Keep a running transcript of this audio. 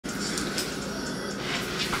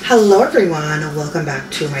Hello everyone, welcome back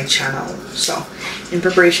to my channel. So in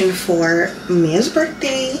preparation for Mia's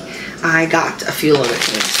birthday, I got a few other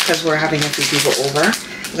things because we're having a few people over.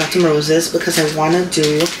 I got some roses because I want to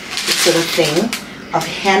do this sort of thing of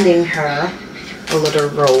handing her a little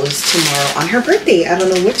rose tomorrow on her birthday. I don't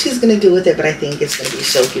know what she's going to do with it, but I think it's going to be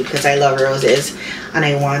so cute because I love roses and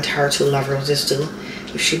I want her to love roses too.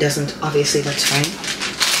 If she doesn't, obviously that's fine.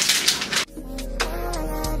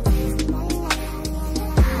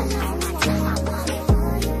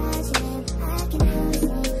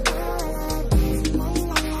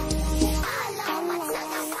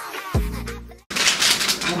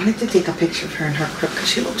 I wanted to take a picture of her in her crib because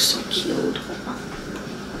she looks so cute.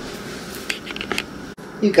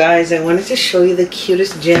 You guys, I wanted to show you the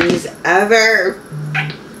cutest jammies ever.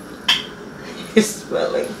 It's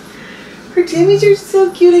smelling. Her jammies are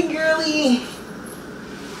so cute and girly.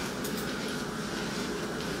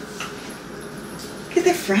 Look at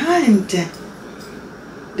the front.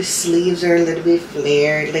 The sleeves are a little bit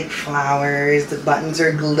flared like flowers. The buttons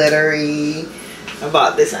are glittery. I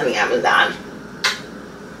bought this on Amazon.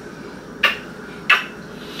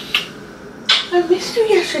 I missed her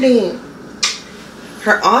yesterday.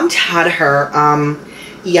 Her aunt had her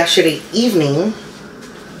yesterday evening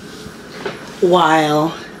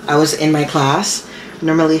while I was in my class.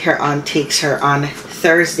 Normally her aunt takes her on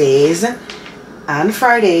Thursdays and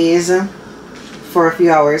Fridays for a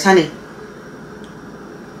few hours, honey.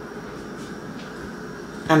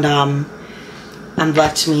 And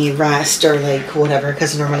lets me rest or like whatever,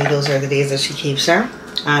 because normally those are the days that she keeps her.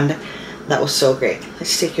 And that was so great.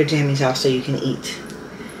 Let's take your jammies off so you can eat.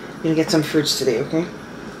 I'm gonna get some fruits today, okay?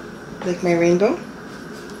 Like my rainbow.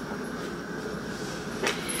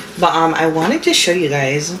 But I wanted to show you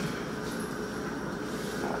guys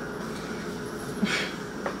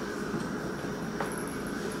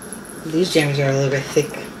these jammies are a little bit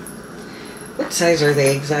thick. What size are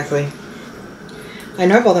they exactly? I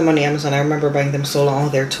know I bought them on Amazon. I remember buying them so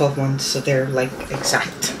long. They're 12 ones, so they're like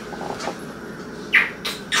exact.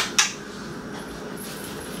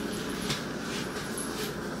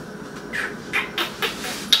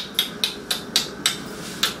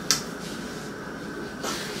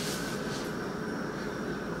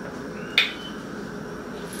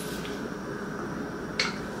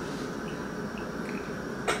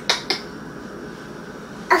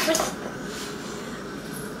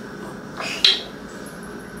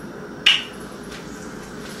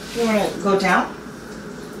 You want to go down?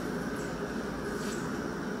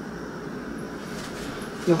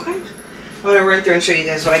 Okay. I'm going to run through and show you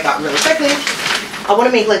guys what I got really quickly. I want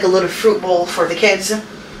to make like a little fruit bowl for the kids.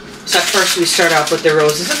 So at first we start off with the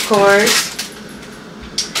roses, of course.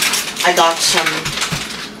 I got some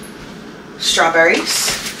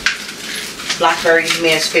strawberries. Blackberries,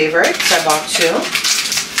 Mia's favorite. So I bought 2.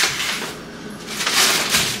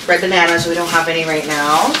 Red bananas, we don't have any right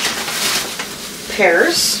now.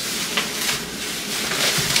 Pears.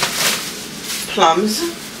 Plums.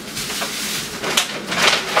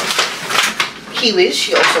 Kiwis.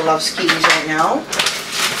 She also loves kiwis right now.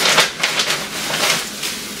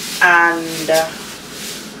 And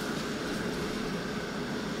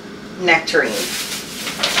nectarine.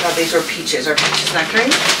 Now these are peaches. Are peaches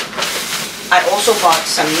nectarine? I also bought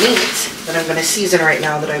some meat that I'm going to season right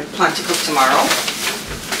now that I plan to cook tomorrow.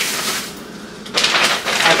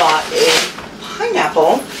 I bought a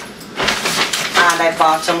pineapple. And I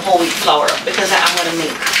bought some whole wheat flour because I'm going to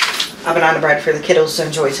make a banana bread for the kiddos to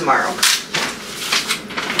enjoy tomorrow.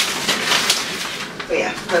 But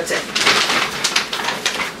yeah, that's it.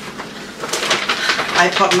 I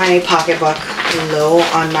put my pocketbook low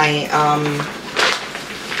on my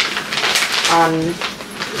on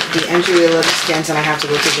the entry wheel of the skins, and I have to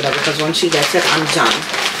go take it up because once she gets it, I'm done.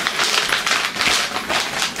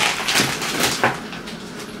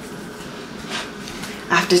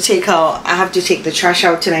 I have to take the trash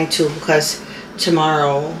out tonight too because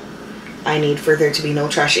tomorrow I need for there to be no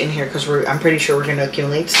trash in here because I'm pretty sure we're going to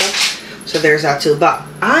accumulate stuff. So there's that too. But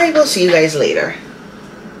I will see you guys later.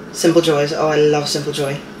 Simple Joys. Oh, I love Simple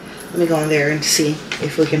Joy. Let me go in there and see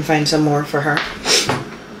if we can find some more for her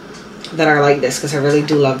that are like this because I really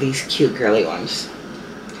do love these cute girly ones.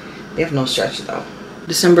 They have no stretch though.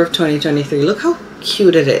 December of 2023. Look how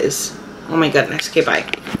cute it is. Oh my goodness. Okay, bye.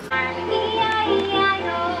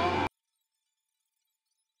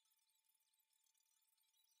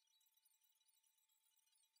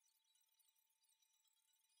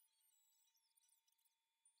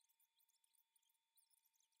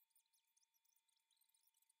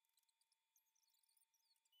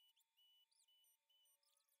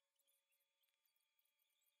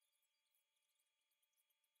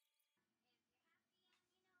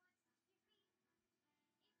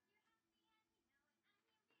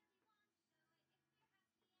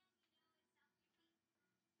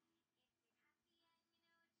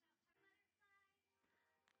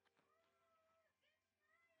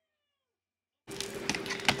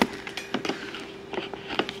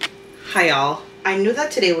 Hi y'all. I knew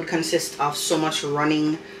that today would consist of so much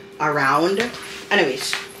running around.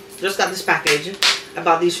 Anyways, just got this package. I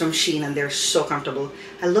bought these from Shein and they're so comfortable.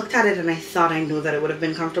 I looked at it and I thought I knew that it would have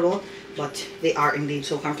been comfortable, but they are indeed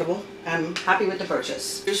so comfortable. I'm happy with the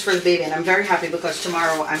purchase. Just for the baby, and I'm very happy because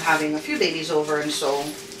tomorrow I'm having a few babies over, and so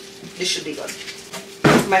this should be good.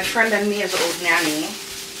 My friend and Mia's old nanny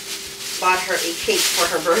bought her a cake for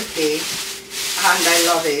her birthday and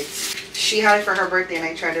I love it. She had it for her birthday and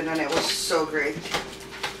I tried it and it was so great.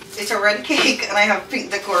 It's a red cake and I have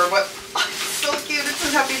pink decor, but oh, it's so cute. It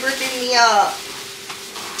says happy birthday, Mia.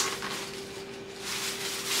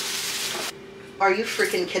 Are you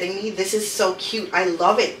freaking kidding me? This is so cute. I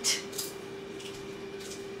love it.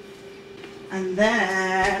 And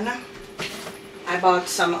then I bought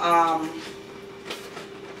some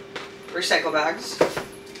recycle bags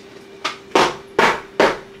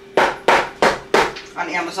on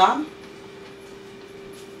Amazon.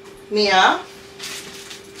 Mia.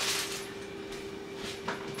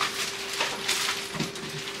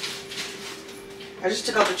 I just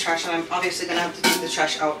took out the trash and I'm obviously going to have to take the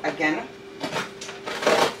trash out again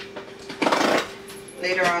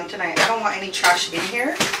later on tonight. I don't want any trash in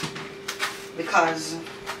here because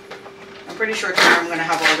I'm pretty sure tomorrow I'm going to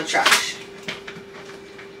have all the trash.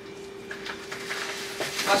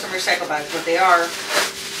 Got some recycle bags, but they are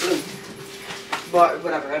blue. But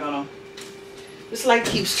whatever, I don't know. This light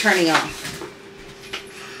keeps turning off.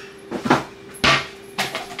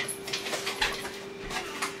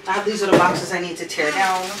 I have these little boxes I need to tear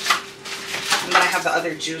down. And then I have the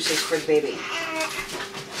other juices for the baby.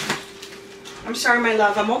 I'm sorry, my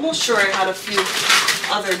love. I'm almost sure I had a few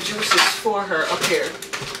other juices for her up here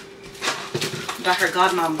that her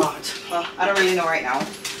godmom bought. Well, I don't really know right now.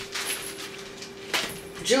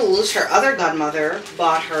 Jules, her other godmother,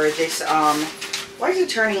 bought her this, why is it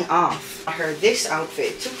turning off? Bought her this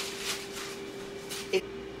outfit.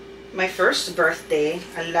 My first birthday,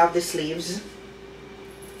 I love the sleeves.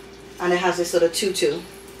 And it has this little tutu.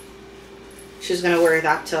 She's gonna wear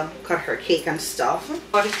that to cut her cake and stuff.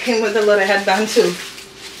 But it came with a little headband too.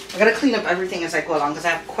 I gotta clean up everything as I go along because I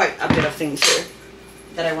have quite a bit of things here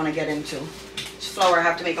that I want to get into. This flour, I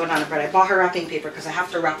have to make a banana bread. I bought her wrapping paper because I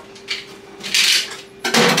have to wrap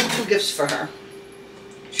 2 gifts for her.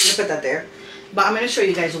 Should put that there. But I'm gonna show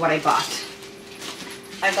you guys what I bought.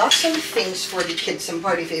 I got some things for the kids, some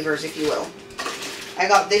party favors, if you will. I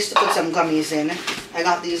got this to put some gummies in. I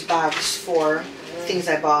got these bags for things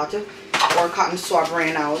I bought, or cotton swab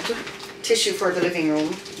ran out. Tissue for the living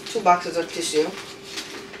room. 2 boxes of tissue.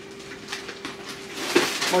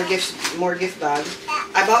 More gift bags.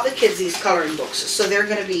 I bought the kids these coloring books. So they're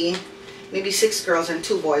going to be maybe 6 girls and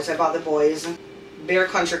 2 boys. I bought the boys Bear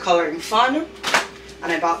Country Coloring Fun.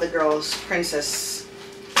 And I bought the girls Princess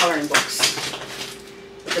coloring books.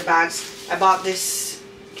 With the bags. I bought this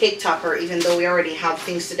cake topper, even though we already have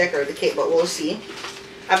things to decorate the cake, but we'll see.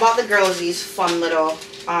 I bought the girls these fun little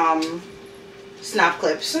snap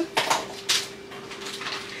clips. And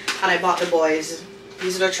I bought the boys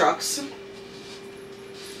these little trucks.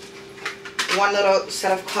 1 little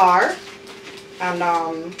set of car. And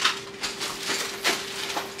I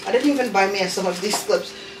didn't even buy me some of these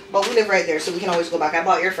clips, but we live right there, so we can always go back. I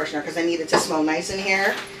bought air freshener because I needed to smell nice in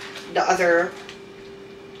here. The other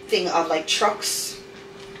thing of like trucks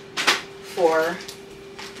for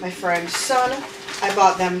my friend's son. I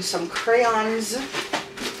bought them some crayons,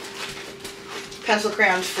 pencil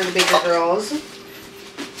crayons for the bigger girls.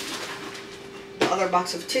 The other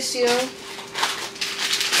box of tissue.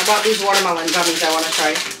 I bought these watermelon gummies I want to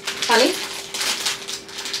try. Honey,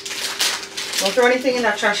 don't throw anything in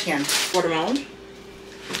that trash can. Watermelon.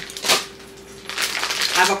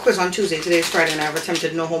 I have a quiz on Tuesday. Today's Friday and I have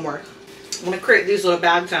attempted no homework. I'm going to create these little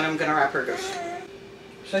bags and I'm going to wrap her this.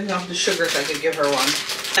 So I have the sugar so I could give her one.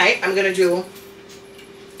 Tonight I'm going to do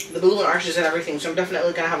the balloon arches and everything, so I'm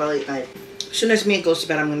definitely going to have a late night. As soon as Mia goes to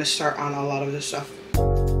bed, I'm going to start on a lot of this stuff.